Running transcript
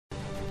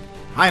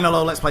Hi and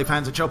hello, Let's Play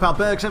fans of Chopal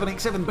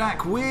Berg787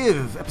 back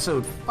with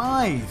episode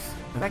 5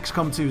 of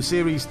XCOM 2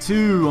 Series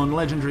 2 on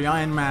Legendary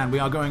Ironman. We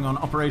are going on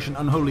Operation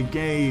Unholy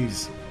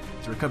Gaze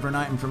to recover an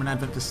item from an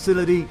Advent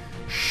facility.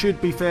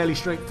 Should be fairly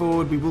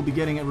straightforward. We will be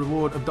getting a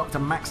reward of Dr.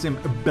 Maxim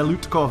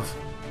Beltukov,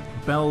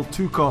 I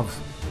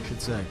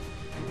should say.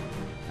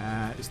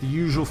 It's the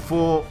usual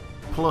 4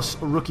 plus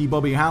rookie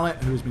Bobby Hallett,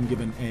 who has been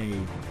given a,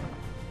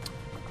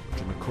 what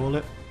do you call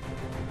it?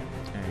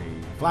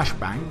 A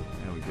flashbang.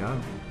 There we go.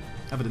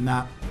 Other than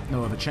that,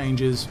 no other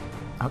changes.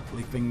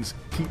 Hopefully things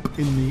keep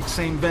in the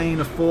same vein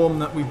of form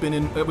that we've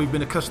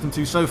been accustomed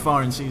to so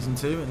far in Season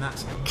 2, and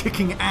that's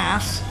kicking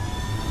ass.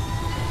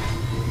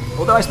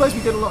 Although I suppose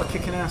we did a lot of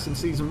kicking ass in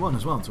Season 1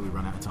 as well until we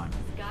ran out of time.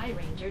 Sky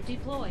Ranger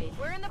deployed.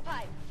 We're in the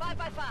pipe.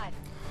 5x5.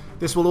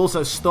 This will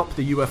also stop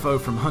the UFO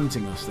from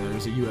hunting us. There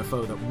is a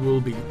UFO that will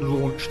be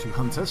launched to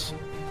hunt us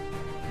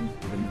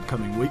within the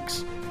coming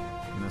weeks,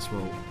 and this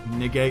will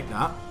negate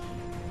that.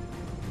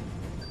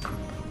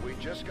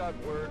 Just got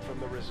word from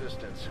the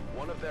Resistance.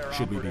 One of their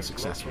Should we be operatives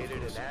successful,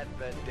 located an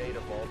Advent data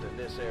vault in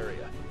this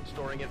area,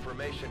 storing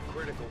information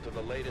critical to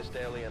the latest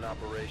alien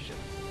operation.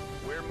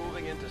 We're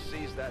moving in to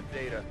seize that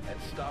data and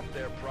stop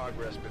their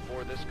progress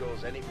before this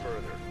goes any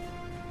further.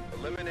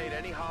 Eliminate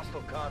any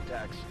hostile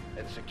contacts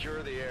and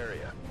secure the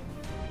area.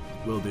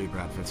 Will do,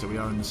 Bradford. So we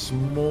are in the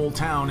small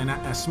town in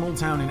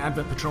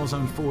Advent Patrol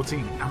Zone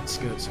 14,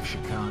 outskirts of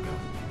Chicago.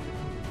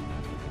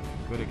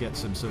 Got to get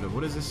some sort of,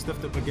 what is this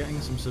stuff that we're getting?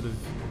 Some sort of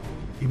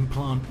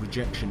implant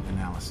rejection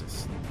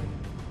analysis.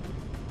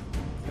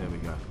 There we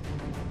go.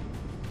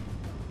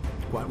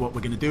 Quite what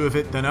we're going to do with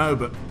it, don't know,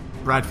 but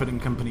Bradford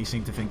and company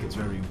seem to think it's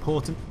very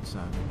important,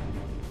 so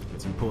if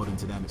it's important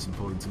to them, it's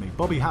important to me.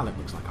 Bobby Hallett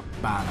looks like a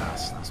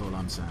badass, that's all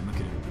I'm saying. Look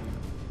at him.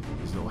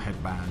 His little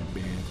headband,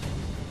 beard.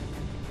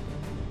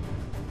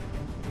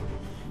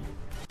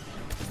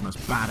 He's the most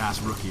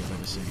badass rookie I've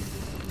ever seen.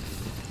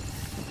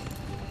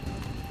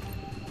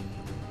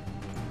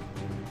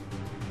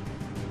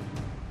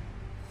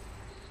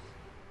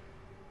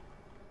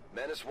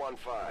 Menace 1-5,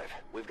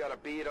 we've got a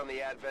bead on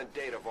the Advent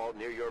data vault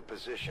near your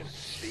position.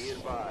 Be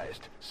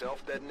advised,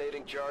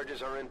 self-detonating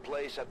charges are in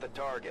place at the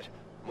target.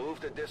 Move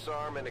to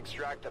disarm and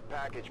extract the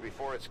package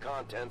before its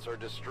contents are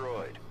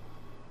destroyed.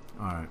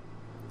 Alright.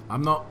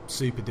 I'm not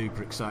super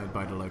duper excited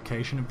by the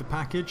location of the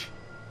package.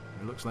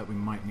 It looks like we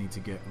might need to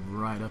get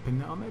right up in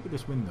there. Oh, maybe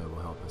this window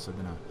will help us, I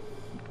don't know.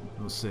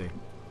 We'll see.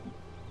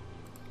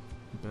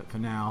 But for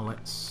now,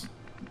 let's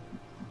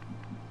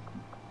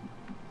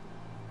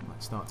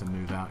start to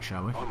move out,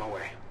 shall we? On my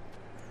way.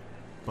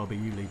 Bobby,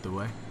 you lead the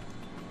way.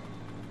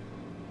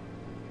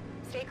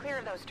 Stay clear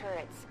of those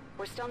turrets.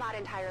 We're still not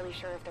entirely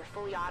sure if they're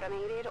fully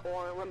automated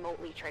or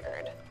remotely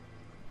triggered.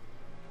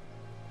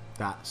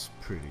 That's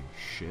pretty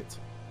shit.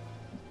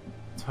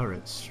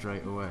 Turrets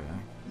straight away, eh?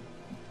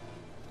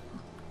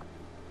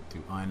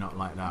 Do I not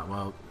like that?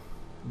 Well,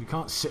 we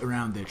can't sit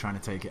around there trying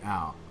to take it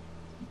out,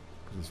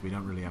 because we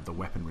don't really have the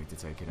weaponry to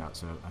take it out,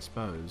 so I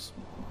suppose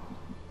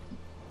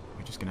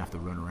we're just going to have to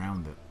run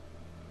around it.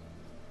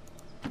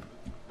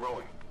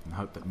 Rolling. And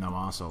hope that no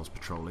arseholes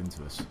patrol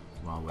into us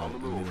while we're a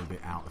little bit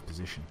out of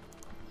position.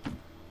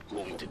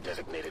 Moving to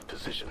designated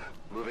position.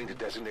 Moving to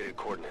designated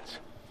coordinates.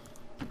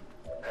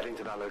 Heading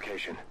to that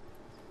location.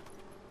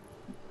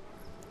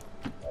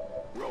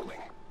 Rolling.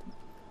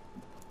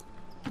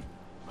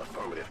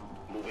 Affirmative.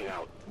 Moving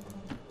out.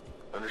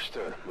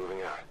 Understood.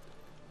 Moving out.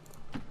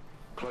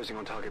 Closing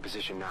on target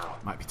position now.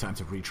 Might be time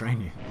to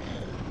retrain you.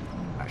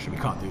 Actually,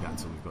 we can't do that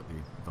until we've got the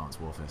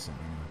Advanced Warfare Center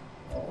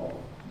anyway.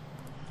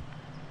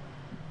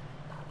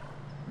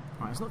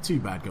 Right, it's not too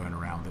bad going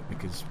around it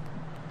because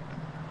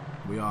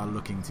we are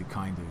looking to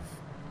kind of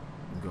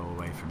go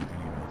away from it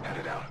anyway.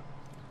 Headed out.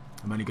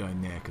 I'm only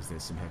going there because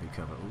there's some heavy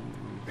cover.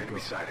 Ooh, Enemy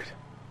sighted.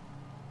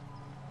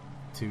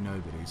 2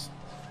 nobodies.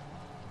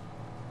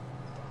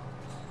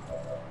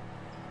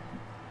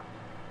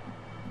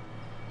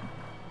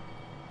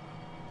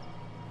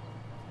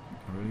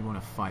 I really want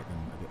to fight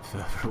them a bit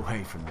further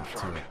away from that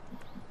turret.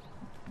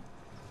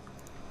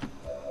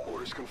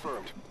 Orders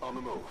confirmed. On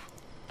the move.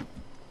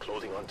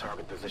 Closing on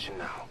target position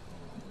now.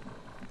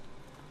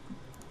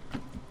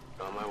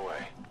 On my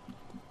way.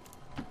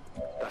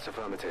 That's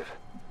affirmative.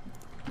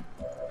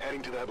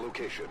 Heading to that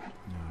location.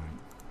 No.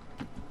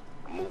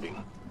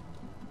 Moving.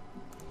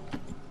 I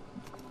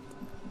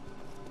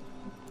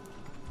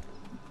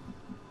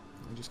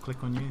just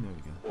click on you. There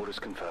we go. Orders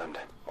confirmed.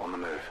 On the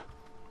move.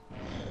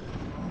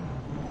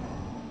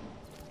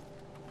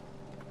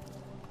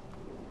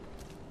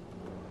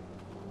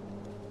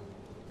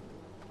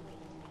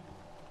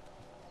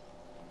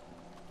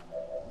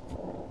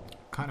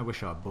 Kind of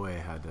wish our boy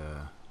had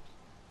a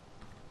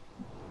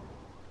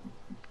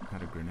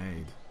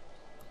grenade.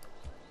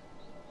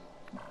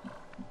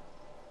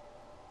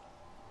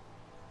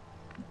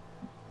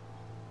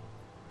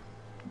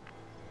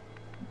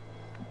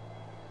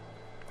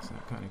 So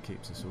that kind of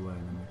keeps us away,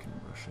 and then we can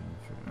rush in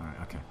through. Alright,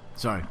 okay.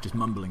 Sorry, just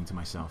mumbling to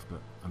myself,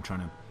 but I'm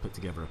trying to put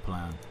together a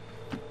plan.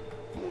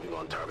 Moving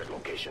on target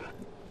location.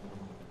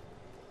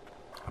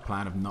 A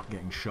plan of not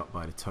getting shot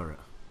by the turret.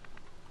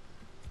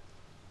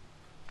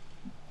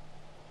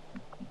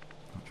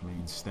 which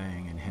means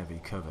staying in heavy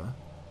cover.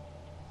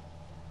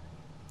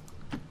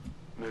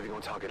 Moving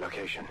on target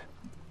location.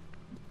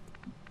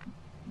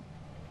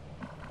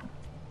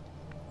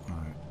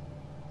 Alright.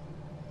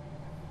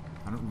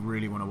 I don't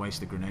really want to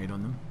waste a grenade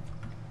on them.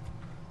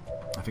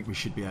 I think we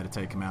should be able to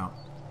take them out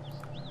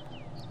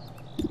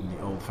in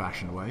the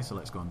old-fashioned way, so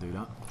let's go and do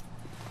that.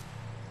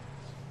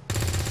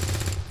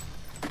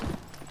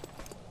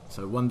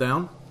 So one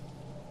down,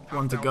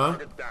 one to go.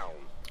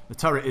 The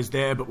turret is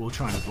there, but we'll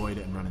try and avoid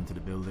it and run into the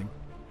building.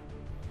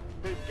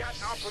 They've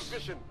got our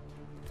position.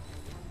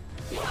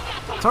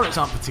 Turrets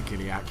aren't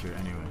particularly accurate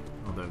anyway,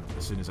 although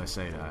as soon as I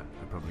say that,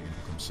 they're probably going to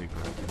become super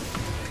accurate.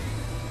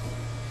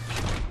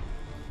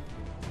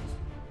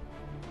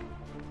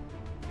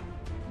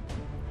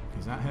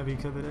 Is that heavy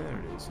cover there?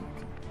 It is.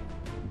 Okay.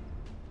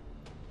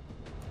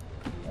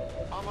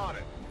 I'm on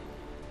it.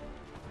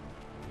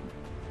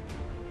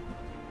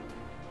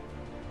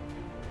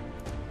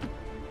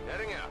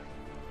 Heading out.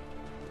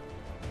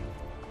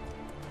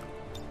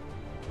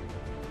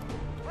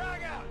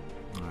 Frag out.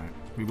 Alright,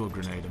 we will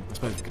grenade him. I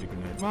suppose we could have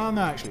grenaded. Well,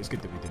 no, actually, it's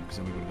good that we didn't, because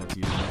then we would have had to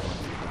use another one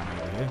for the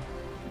grenade here.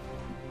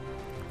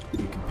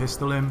 We can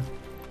pistol him.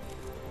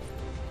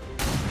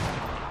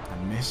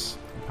 And miss,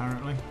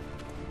 apparently.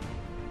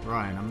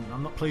 Ryan,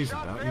 I'm not pleased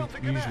with that.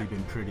 You've usually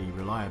been pretty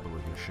reliable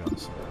with your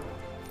shots. There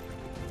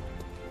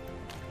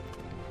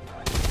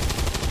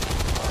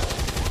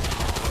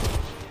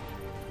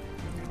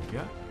we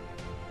go.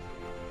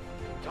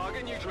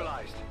 Target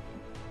neutralized.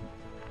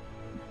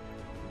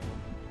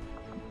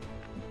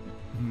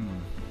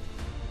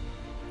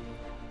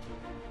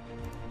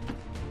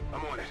 I'm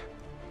on it.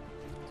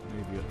 So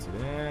leave you up to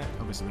there.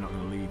 Obviously, we're not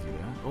going to leave you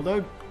there.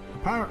 Although,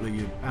 apparently,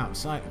 you're out of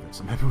sight of it,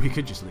 so maybe we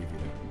could just leave you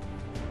there.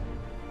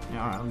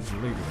 Yeah, alright, I'll just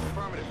leave you there.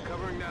 Affirmative,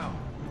 covering now.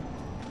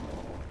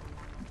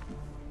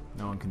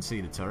 No one can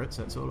see the turrets,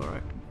 that's all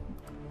alright.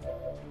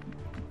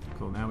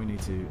 Cool, now we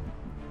need to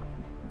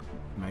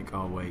make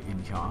our way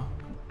in car.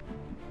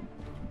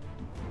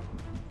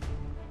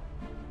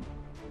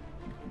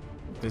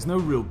 There's no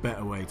real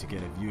better way to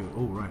get a view.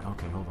 Oh, right,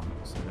 okay, hold on.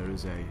 So there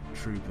is a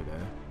trooper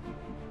there.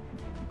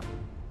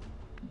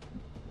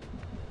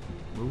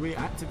 Will we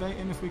activate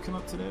him if we come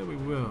up to there? We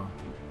will.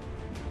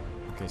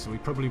 Okay, so we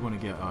probably want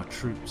to get our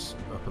troops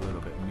up a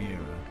little bit nearer.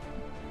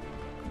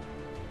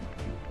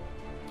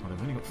 Well,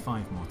 they've only got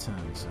 5 more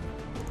turns, so...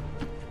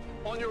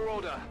 On your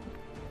order.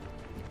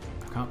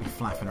 I can't be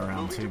flapping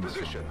around Moving too to much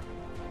position.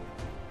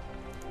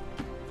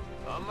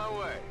 longer. On my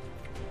way.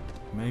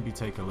 Maybe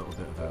take a little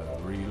bit of a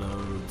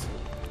reload.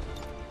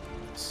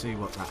 See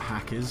what that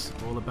hack is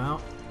all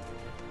about.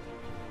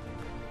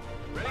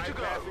 Ready to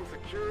go.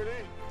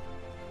 Security.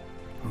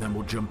 And then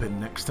we'll jump in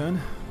next turn.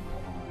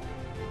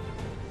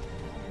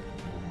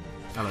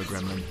 Hello,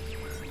 Gremlin.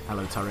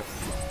 Hello, turret.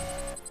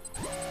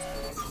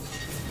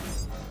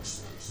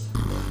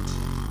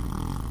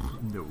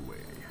 No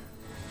way.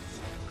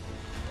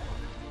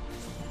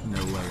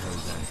 No way,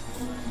 Jose.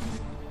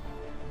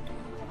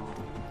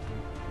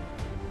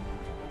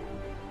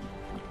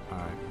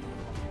 Alright.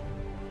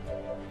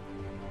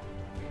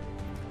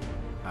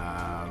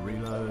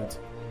 Reload.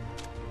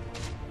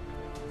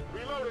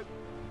 Reloaded.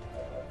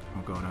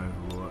 I'll go on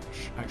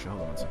Overwatch. Actually,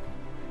 hold on one second.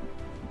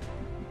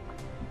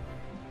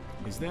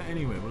 Is there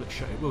anywhere? Will it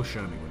will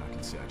show me when I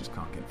can see it. I just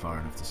can't get far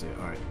enough to see it.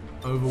 Alright.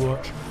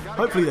 Overwatch.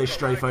 Hopefully they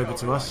strafe over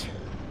to us.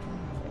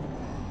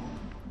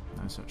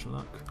 No such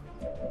luck.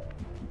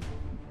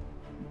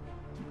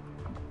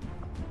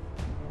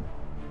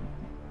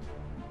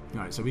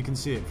 Alright, so we can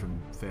see it from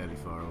fairly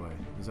far away.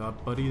 Is our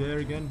buddy there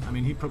again? I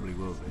mean, he probably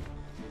will be.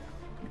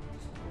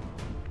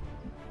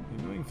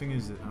 The annoying thing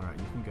is that... Alright,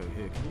 you can go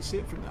here. Can you see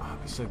it from there? Oh,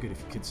 it'd be so good if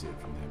you could see it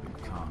from there, but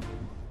you can't.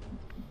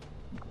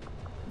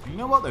 You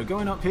know what, though?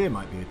 Going up here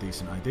might be a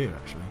decent idea,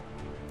 actually.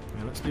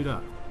 Yeah, let's do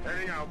that.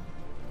 Heading out.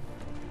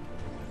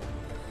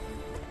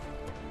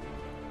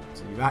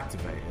 So you've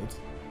activated.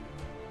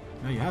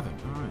 No, you haven't.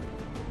 Alright.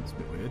 That's a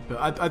bit weird.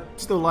 But I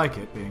still like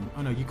it being...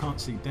 Oh, no, you can't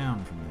see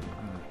down from there.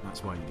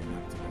 That's why you didn't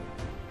activate.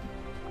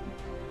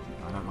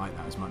 I don't like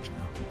that as much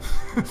now.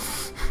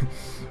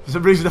 For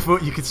some reason I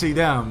thought you could see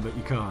down, but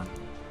you can't.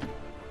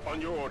 On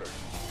your order.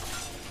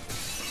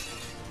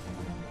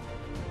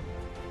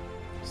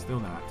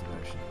 Still no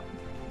activation.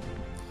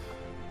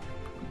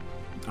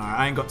 Alright,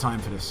 I ain't got time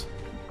for this.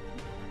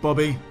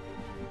 Bobby.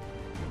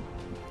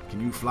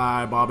 Can you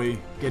fly,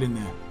 Bobby? Get in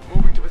there.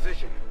 Moving to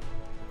position.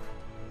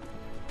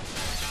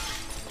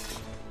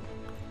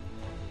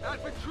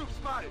 Advent troops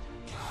spotted.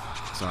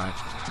 It's alright.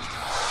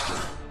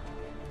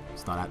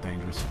 It's not that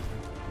dangerous.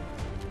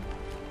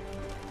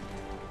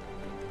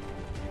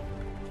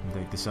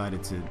 They've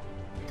decided to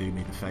do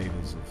me the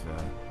favours of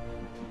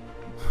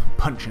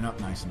punching up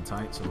nice and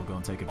tight, so we'll go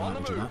and take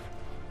advantage of that.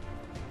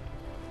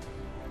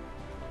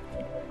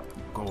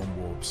 Go on,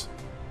 Warbs.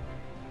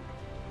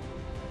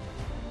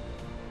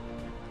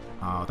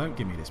 Oh, don't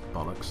give me this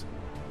bollocks.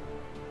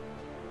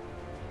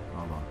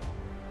 Hold on.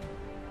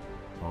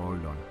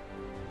 Hold on.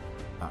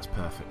 That's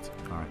perfect.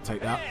 Alright,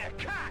 take that. Yeah,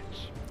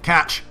 catch!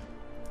 Catch!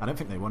 I don't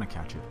think they want to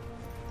catch it.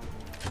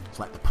 It's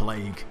like the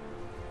plague.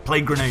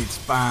 Plague grenades.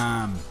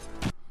 Bam.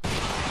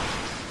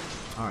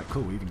 Alright,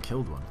 cool. We even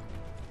killed one.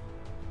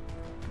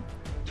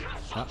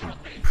 That'd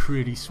be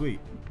pretty sweet.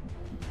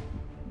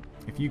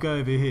 If you go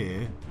over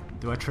here,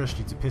 do I trust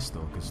you to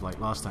pistol? Because like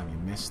last time you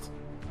missed.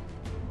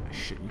 Oh,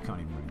 shit, you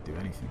can't even really do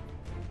anything.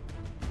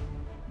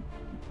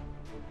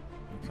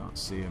 You can't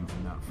see him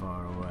from that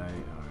far away.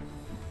 Alright.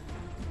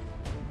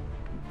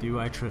 Do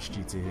I trust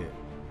you to hit?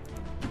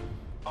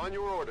 On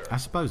your order. I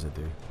suppose I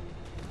do.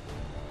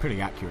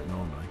 Pretty accurate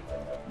normally.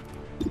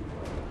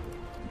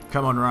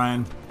 Come on,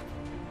 Ryan.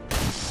 There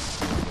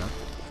we go.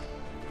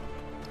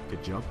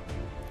 Good job.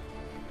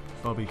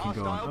 Bobby can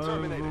go on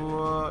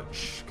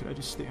Overwatch. Could I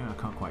just stick? I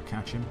can't quite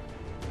catch him.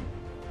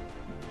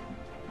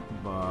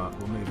 But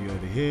we'll move you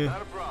over here.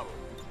 Not a problem.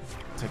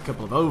 Take a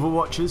couple of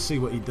Overwatches, see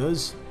what he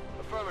does.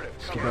 Affirmative.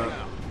 But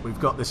we've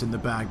got this in the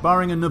bag.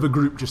 Barring another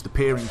group just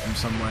appearing from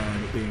somewhere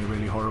and it being a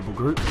really horrible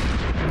group.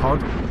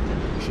 Pod.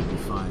 We should be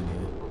fine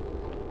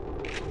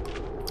here.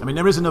 I mean,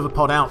 there is another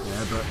pod out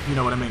there, but you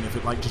know what I mean. If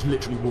it like just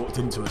literally walked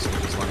into us and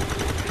it was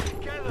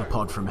like the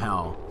pod from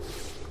hell,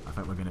 I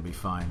think we're going to be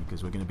fine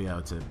because we're going to be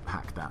able to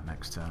hack that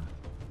next turn.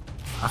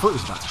 I thought he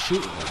was about to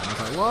shoot it, and I was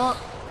like, what?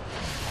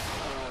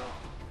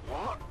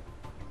 What?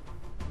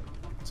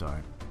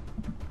 Sorry.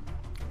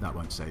 That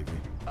won't save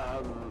you.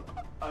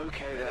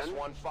 Okay then.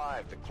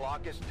 S-15, the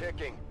clock is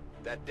ticking.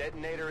 That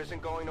detonator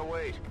isn't going to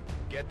wait.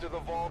 Get to the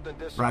vault and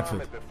disarm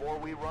Bradford. it before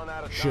we run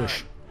out of Shush.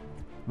 time.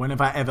 When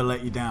have I ever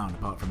let you down,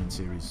 apart from in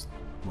Series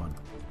 1?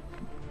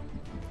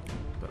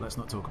 But let's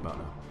not talk about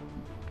that.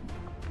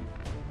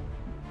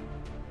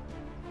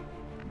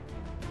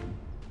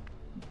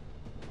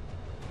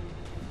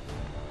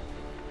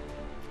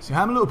 See,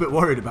 I'm a little bit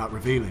worried about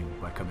revealing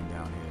by coming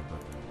down here,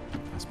 but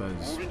I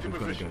suppose we've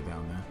got to go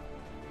down there.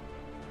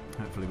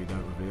 Hopefully we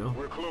don't reveal.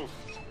 We're close.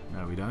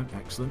 No, we don't.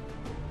 Excellent.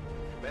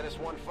 Menace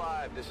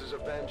 1-5, this is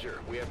Avenger.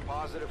 We have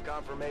positive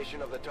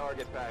confirmation of the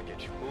target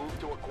package. Move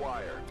to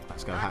acquire.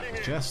 Let's go hack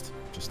the chest,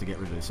 just to get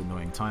rid of this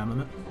annoying time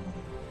limit.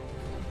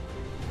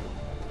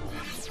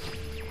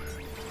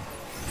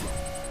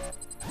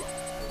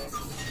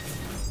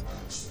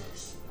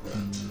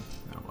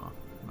 Oh well,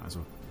 might as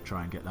well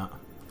try and get that.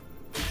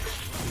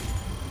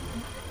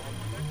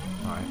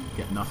 Alright,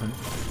 get nothing.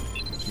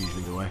 That's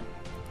usually the way.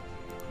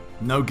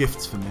 No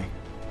gifts for me.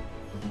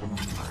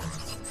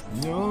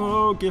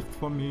 No gift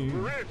for me.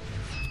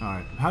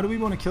 Alright, how do we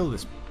want to kill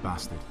this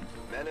bastard?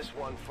 Menace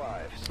 1-5,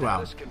 status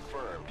Wow.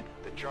 confirmed.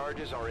 The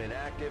charges are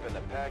inactive and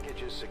the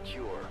package is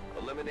secure.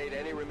 Eliminate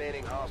any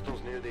remaining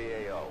hostiles near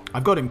the AO.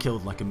 I've got him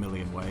killed like a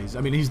million ways.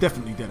 I mean, he's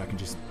definitely dead. I can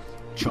just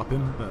chop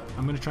him, but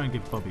I'm going to try and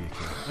give Bobby a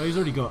kill. Oh, he's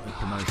already got a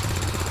promotion.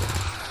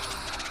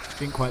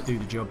 Didn't quite do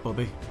the job,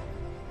 Bobby.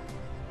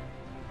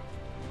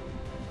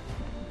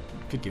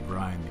 Could give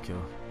Ryan the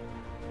kill.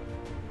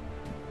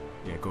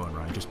 Yeah, go on,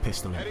 Ryan. Just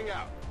pistol him. Heading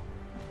out.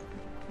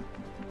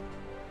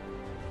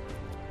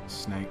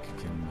 Snake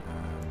can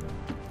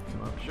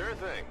come up. Sure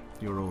thing.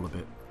 You're all a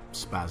bit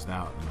spazzed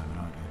out at the moment,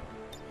 aren't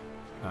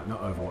you?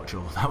 Not Overwatch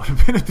all. That would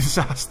have been a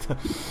disaster.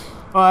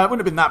 It wouldn't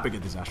have been that big a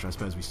disaster. I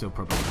suppose we still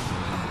probably would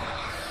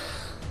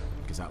have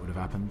because that would have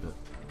happened, but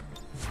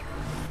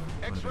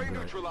X-ray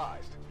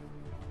neutralized.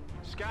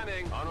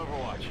 Scanning on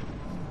Overwatch.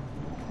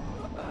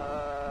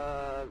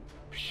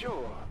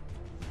 Sure.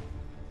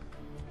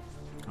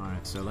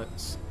 Alright, so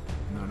let's...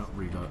 No, not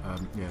reload.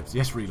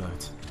 Yes,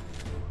 reload.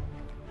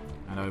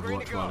 And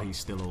Overwatch while he's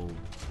still all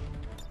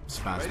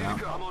spazzed Ready out.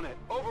 to go. I'm on it.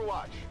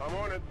 Overwatch. I'm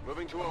on it.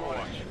 Moving to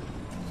Overwatch.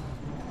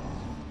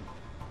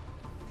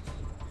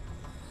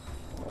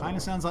 Kinda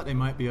sounds like they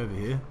might be over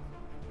here,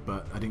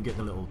 but I didn't get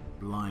the little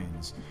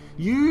lines.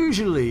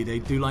 Usually they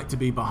do like to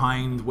be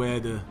behind where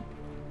the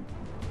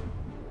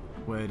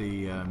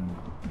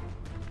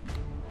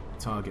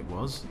target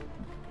was,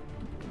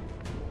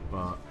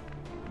 but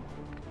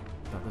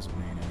that doesn't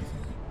mean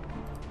anything.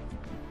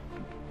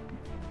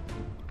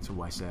 So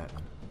why say it?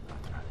 I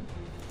don't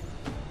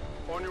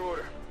know. On your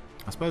order.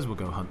 I suppose we'll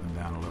go hunt them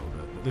down a little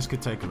bit, but this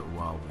could take a little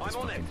while with this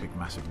I'm on fucking it. big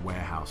massive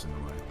warehouse in the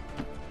way.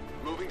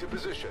 Moving to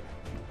position.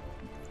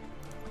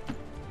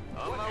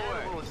 What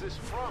animal is this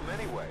from,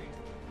 anyway?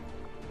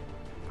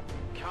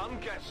 Come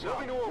get some.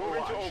 Moving to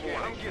Overwatch.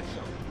 Come get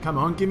some. Come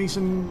on, give me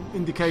some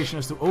indication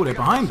as to... Oh, they're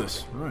behind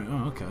us. Right,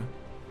 oh, okay.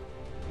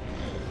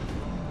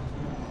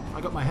 I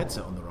got my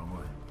headset on the wrong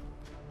way.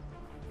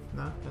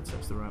 No,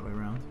 headset's the right way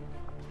around.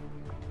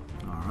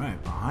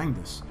 Alright, behind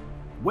us.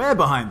 Where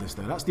behind us,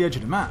 though? That's the edge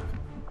of the map.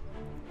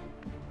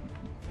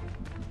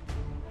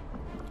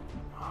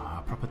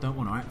 I proper don't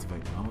want to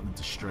activate them. I want them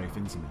to strafe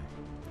into me.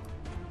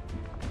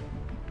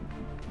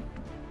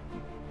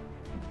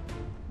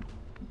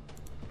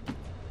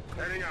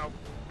 Heading out.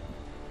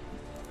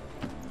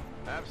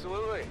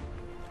 Absolutely.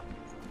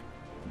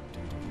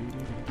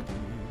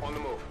 On the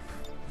move.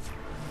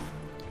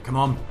 Come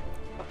on.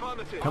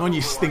 Affirmative. Come on,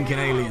 you stinking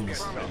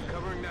aliens.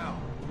 Covering now.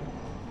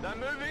 They're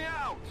moving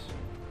out.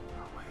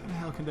 Where the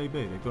hell can they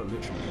be? They've got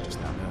literally just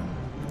down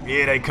there.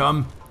 Here they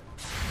come.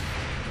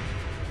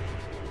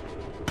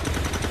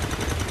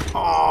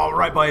 Oh,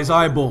 right by his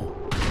eyeball.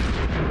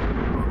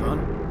 Well done.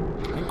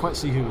 I didn't quite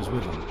see who was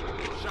with him.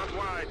 Shot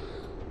wide.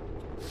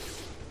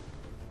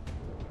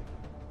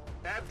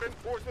 Advent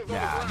forces on the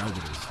Yeah, ground.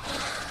 nobody's.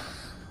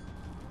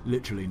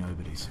 Literally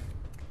nobody's.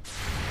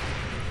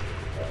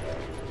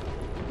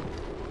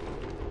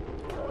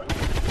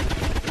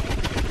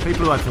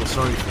 People who I feel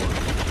sorry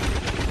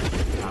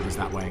for, I was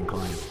that way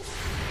inclined.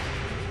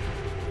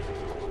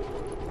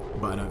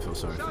 But I don't feel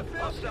sorry for them.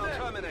 Hostile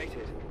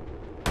terminated.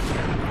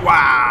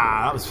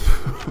 Wow, that was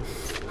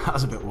that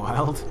was a bit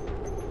wild.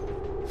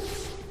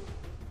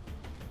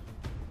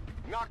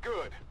 Not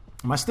good.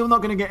 Am I still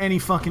not going to get any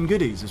fucking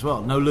goodies as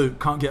well? No loot,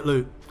 can't get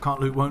loot,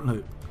 can't loot, won't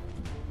loot.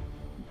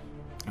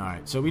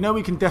 Alright, so we know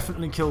we can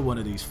definitely kill one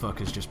of these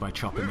fuckers just by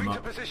chopping them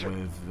up with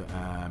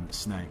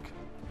Snake.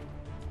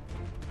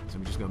 So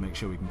we just got to make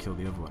sure we can kill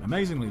the other one.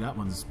 Amazingly, that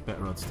one's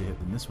better odds to hit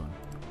than this one.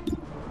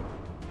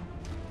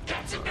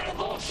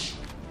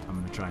 I'm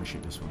going to try and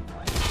shoot this one.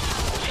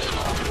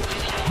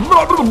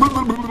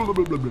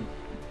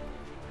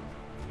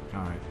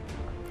 Alright,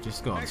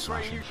 just go on,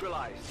 slash him.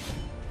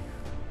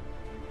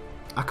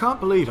 I can't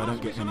believe I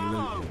don't get any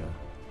loot here.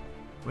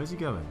 Where's he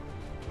going?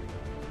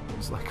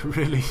 It's like a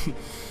really,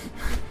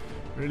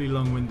 really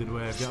long-winded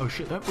way of going. Oh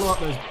shit, don't blow up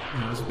those... You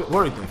know, I was a bit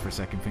worried there for a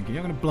second, thinking,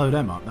 you're going to blow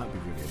them up? That'd be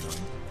really annoying.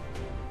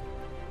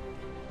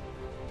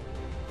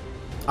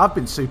 I've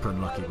been super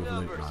unlucky with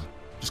loot, man.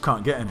 Just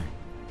can't get any.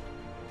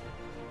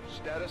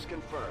 Status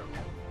confirmed.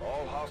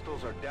 All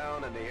hostiles are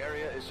down and the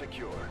area is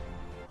secure.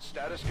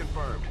 Status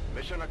confirmed.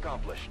 Mission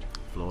accomplished.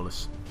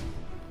 Flawless.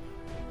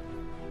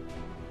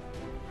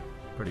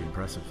 Pretty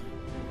impressive.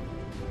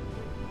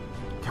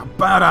 Look how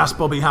badass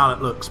Bobby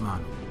Hallett looks,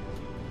 man.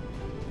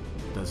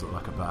 Does look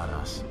like a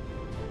badass.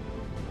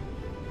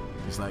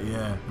 He's like,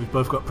 yeah, we've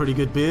both got pretty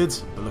good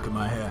beards, but look at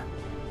my hair.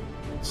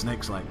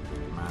 Snake's like,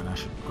 man, I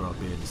should grow a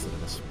beard instead of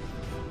this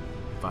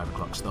 5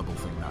 o'clock stubble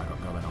thing that I got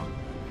going on.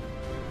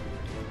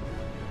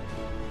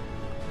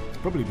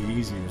 It'd probably be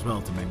easier as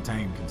well to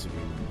maintain, considering,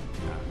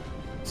 you know,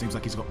 it seems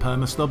like he's got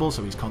perma stubble,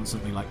 so he's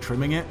constantly like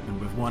trimming it, and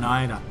with one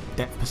eye, that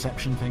depth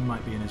perception thing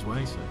might be in his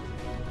way, so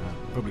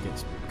probably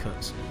gets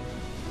cuts.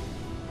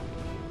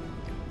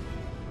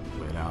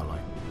 Weird out,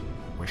 like,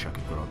 wish I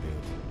could grow a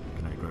beard.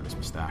 Can only grow this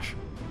moustache.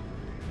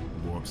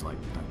 Warb's like,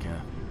 don't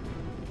care.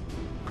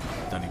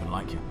 Don't even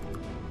like you.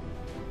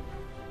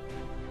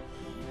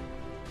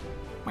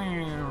 Good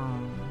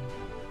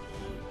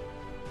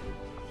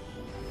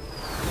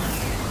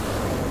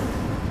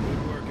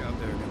work out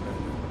there,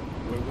 Commander.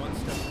 We're one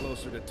step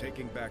closer to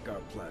taking back our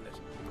planet.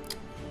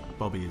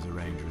 Bobby is a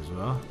ranger as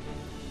well.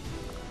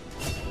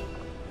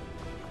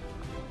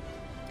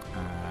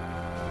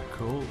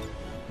 Cool.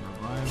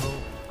 Revival.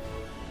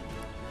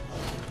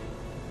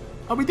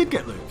 Oh, we did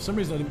get loot. For some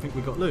reason I didn't think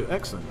we got loot.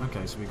 Excellent.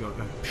 Okay, so we got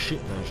a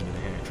shit version of the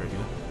hair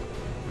trigger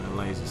and a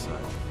laser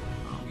sight.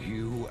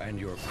 You and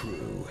your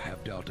crew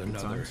have dealt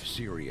another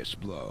serious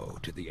blow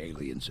to the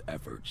aliens'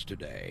 efforts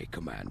today,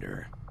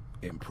 Commander.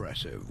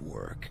 Impressive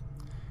work.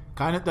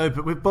 Kind of though,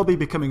 but with Bobby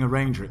becoming a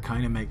ranger, it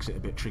kind of makes it a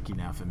bit tricky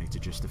now for me to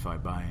justify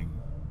buying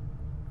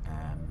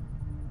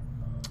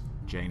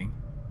Janing,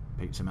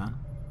 Pizza Man,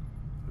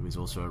 who is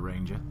also a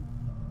ranger,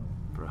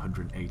 for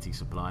 180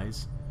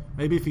 supplies.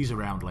 Maybe if he's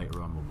around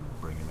later on, we'll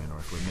bring him in, or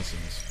if we're missing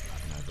this, I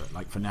don't know. But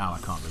like for now, I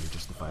can't really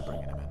justify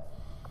bringing him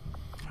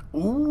in.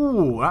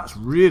 Ooh, that's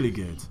really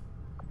good.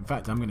 In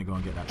fact, I'm going to go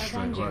and get that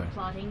straight away.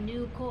 Plotting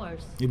new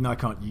course. Even though I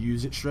can't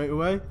use it straight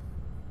away,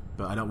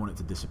 but I don't want it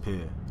to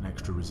disappear. An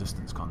extra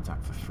resistance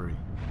contact for free.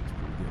 It's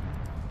pretty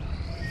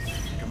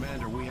good.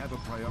 Commander, we have a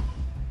priority.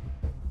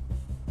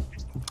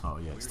 Oh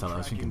yeah, it's telling. I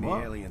was thinking, the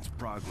what? aliens'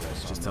 progress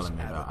It's just on telling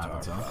this me about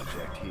Avatar.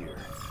 project here.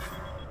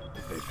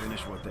 If they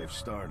finish what they've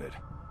started,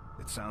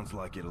 it sounds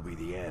like it'll be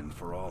the end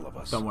for all of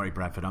us. Don't worry,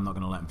 Bradford. I'm not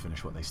going to let them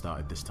finish what they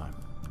started this time.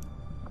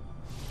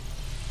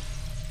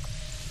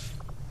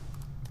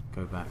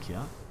 Go back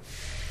here.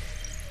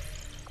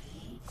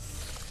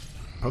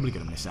 Probably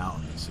going to miss out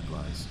on these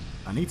supplies.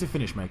 I need to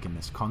finish making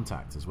this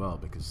contact as well,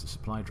 because the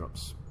supply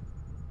drops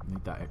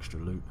need that extra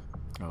loot.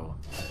 Or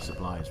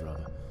supplies,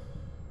 rather.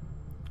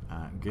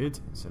 Good.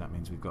 So that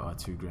means we've got our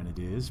 2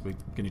 grenadiers. We're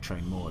going to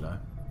train more, though.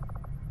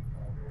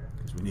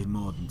 Because we need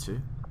more than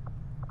 2.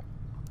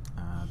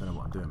 I don't know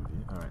what I'm doing with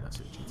you. Alright, that's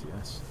it.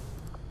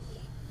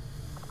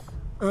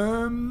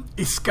 GTS.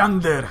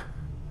 Iskander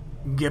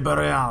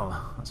Gabriel.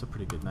 That's a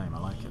pretty good name. I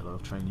like it. I'll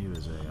train you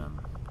as a...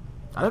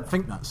 I don't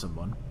think that's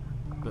someone.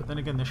 But then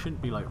again, there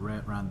shouldn't be like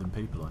random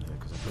people on here,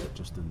 because I put it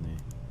just in the...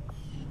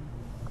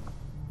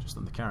 just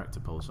on the character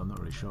pool, so I'm not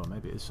really sure.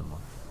 Maybe it is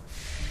someone.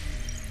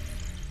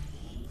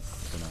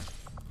 I don't know.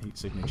 Heat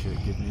signature,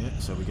 give me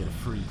it. So we get a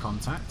free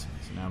contact.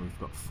 So now we've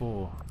got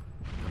 4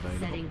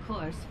 available. Setting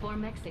course for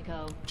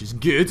Mexico. Which is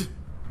good.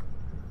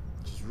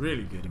 Which is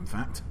really good, in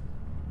fact.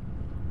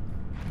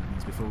 That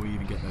means before we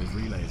even get those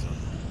relays on,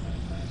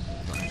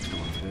 we've got an extra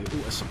one to do.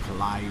 Ooh, a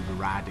supply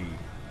ready.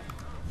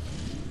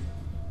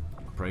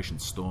 Operation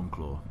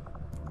Stormclaw.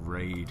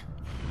 Raid.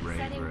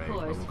 Setting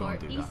course We'll go for and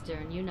do that.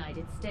 Eastern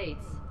United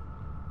States.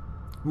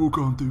 We'll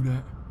go and do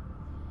that.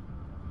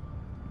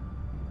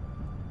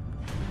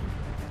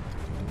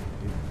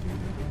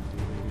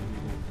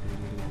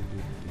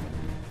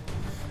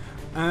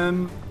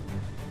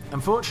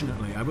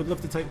 Unfortunately, I would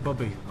love to take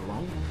Bobby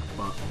along,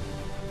 but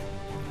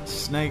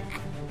Snake,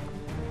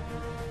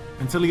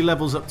 until he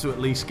levels up to at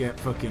least get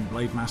fucking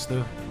Blade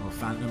Master or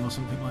Phantom or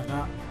something like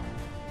that,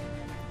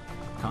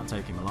 can't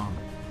take him along.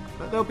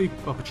 But there'll be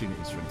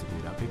opportunities for him to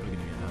do that. People are going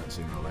to get hurt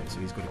sooner or later, so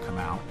he's got to come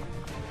out.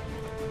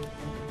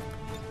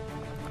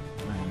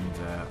 And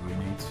we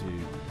need to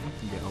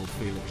get old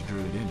Felix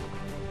Druid in.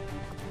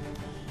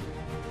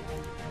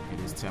 It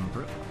is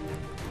temperate.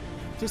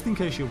 Just in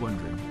case you're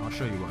wondering, I'll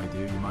show you what I do.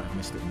 You might have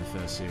missed it in the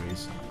first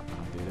series.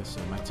 I do this.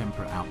 So my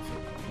temperate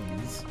outfit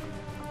is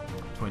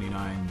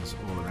 29s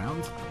all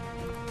around.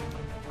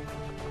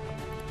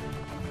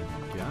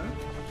 There we go.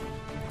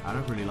 I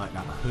don't really like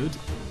that hood.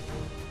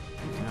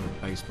 You can have a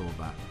baseball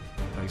bat,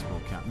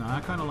 baseball cap. No, I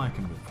kind of like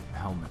him with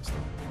helmets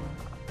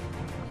though.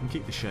 I can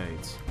keep the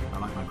shades. I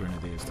like my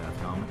grenadiers to have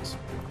helmets.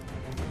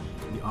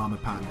 The armor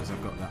pattern, because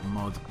I've got that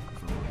mod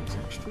from all these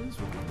extras.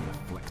 We'll give them a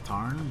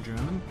Flecktarn in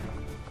German.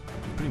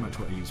 Pretty much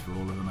what I use for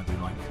all of them. I do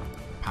like the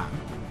pattern.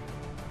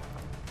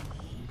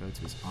 Go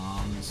to his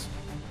arms.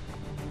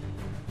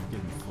 Give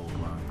him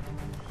full-blown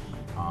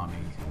army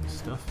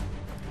stuff.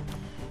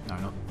 No,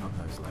 not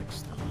those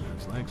legs. Not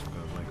those legs. We'll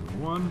go leg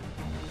 1.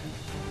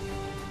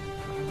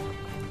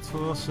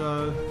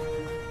 Torso.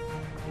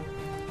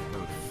 Go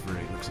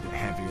 3. Looks a bit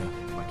heavier,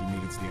 like he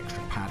needs the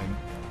extra padding.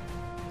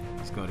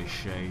 He's got his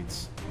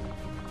shades.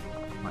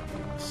 Might give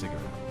him a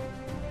cigarette.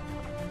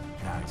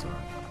 Nah, he's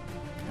alright.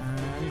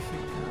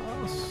 Anything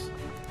else?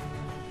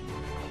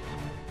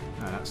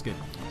 No, that's good.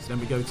 So then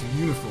we go to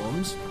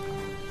uniforms.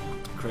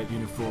 Create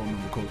uniform and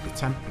we'll call it the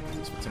temp because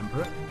it's for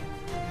temperate.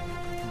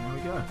 And there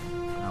we go.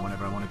 Now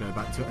whenever I want to go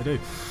back to it, I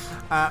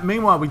do.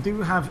 Meanwhile, we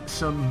do have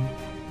some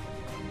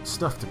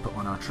stuff to put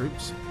on our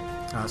troops.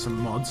 Some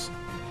mods.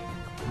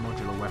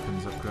 Modular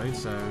weapons upgrade.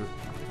 So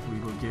we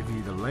will give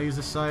you the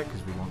laser sight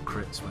because we want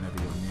crits whenever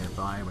you're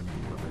nearby, whenever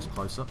you've got those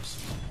close-ups.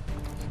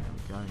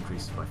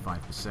 Increases by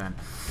 5%.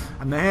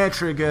 And the hair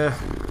trigger,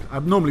 I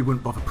normally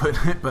wouldn't bother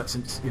putting it, but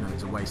since, you know,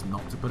 it's a waste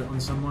not to put it on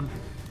someone,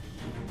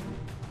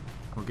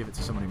 we'll give it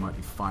to someone who might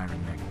be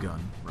firing their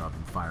gun rather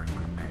than firing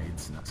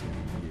grenades, and that's going to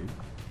be you.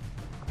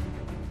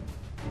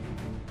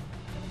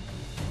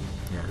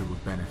 Yeah, who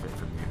would benefit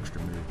from the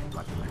extra move,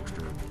 like the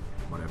extra,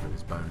 whatever,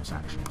 this bonus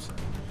action, so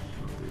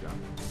we'll do that.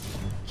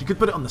 You could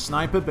put it on the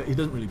sniper, but he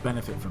doesn't really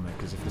benefit from it,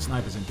 because if the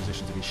sniper's in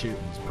position to be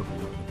shooting, he's probably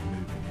not going to be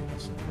moving either,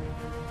 so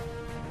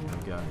there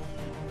we go.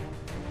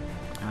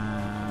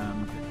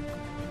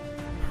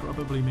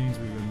 Probably means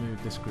we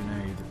remove this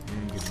grenade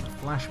and give him a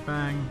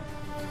flashbang.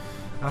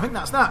 And I think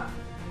that's that.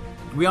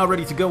 We are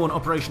ready to go on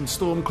Operation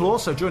Stormclaw,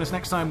 so join us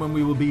next time when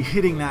we will be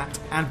hitting that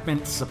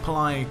Advent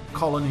supply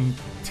colony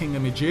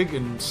tingamajig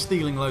and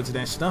stealing loads of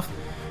their stuff.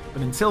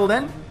 But until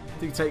then,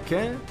 do take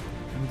care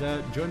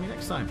and join me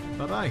next time.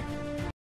 Bye bye.